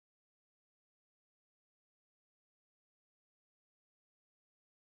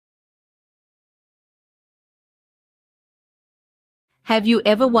Have you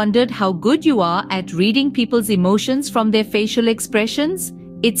ever wondered how good you are at reading people's emotions from their facial expressions?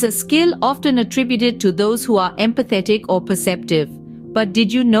 It's a skill often attributed to those who are empathetic or perceptive. But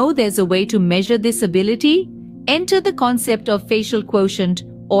did you know there's a way to measure this ability? Enter the concept of facial quotient,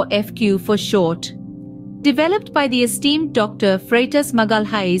 or FQ for short. Developed by the esteemed Dr.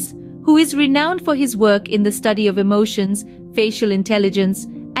 Freitas-Magalhães, who is renowned for his work in the study of emotions, facial intelligence,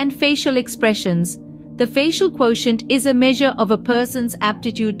 and facial expressions, the facial quotient is a measure of a person's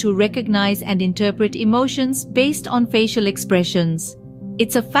aptitude to recognize and interpret emotions based on facial expressions.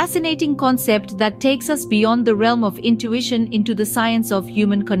 It's a fascinating concept that takes us beyond the realm of intuition into the science of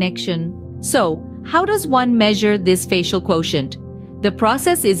human connection. So, how does one measure this facial quotient? The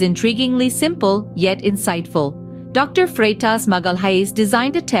process is intriguingly simple yet insightful. Dr. Freitas-Magalhães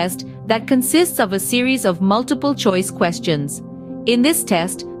designed a test that consists of a series of multiple-choice questions. In this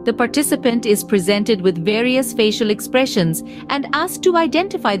test, the participant is presented with various facial expressions and asked to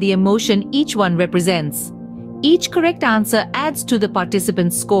identify the emotion each one represents. Each correct answer adds to the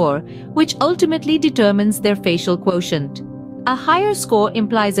participant's score, which ultimately determines their facial quotient. A higher score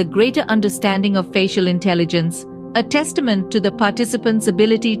implies a greater understanding of facial intelligence, a testament to the participant's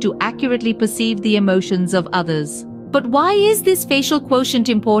ability to accurately perceive the emotions of others. But why is this facial quotient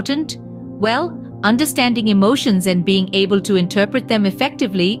important? Well, understanding emotions and being able to interpret them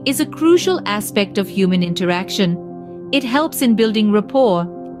effectively is a crucial aspect of human interaction. It helps in building rapport,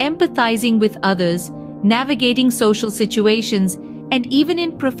 empathizing with others, navigating social situations, and even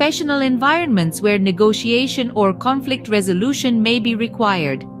in professional environments where negotiation or conflict resolution may be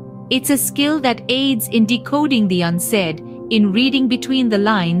required. It's a skill that aids in decoding the unsaid, in reading between the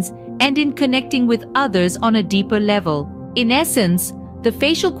lines, and in connecting with others on a deeper level. In essence, the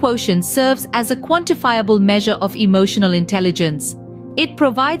facial quotient serves as a quantifiable measure of emotional intelligence. It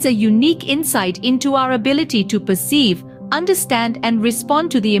provides a unique insight into our ability to perceive, understand, and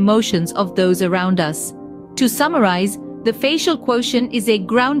respond to the emotions of those around us. To summarize, the facial quotient is a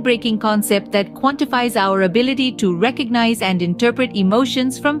groundbreaking concept that quantifies our ability to recognize and interpret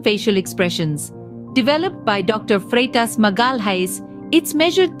emotions from facial expressions. Developed by Dr. Freitas-Magalhães, it's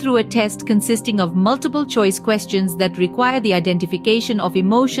measured through a test consisting of multiple-choice questions that require the identification of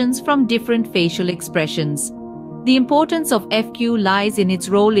emotions from different facial expressions. The importance of FQ lies in its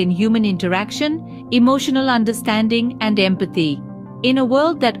role in human interaction, emotional understanding, and empathy. In a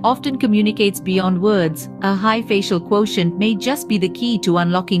world that often communicates beyond words, a high facial quotient may just be the key to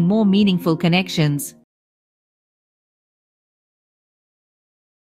unlocking more meaningful connections.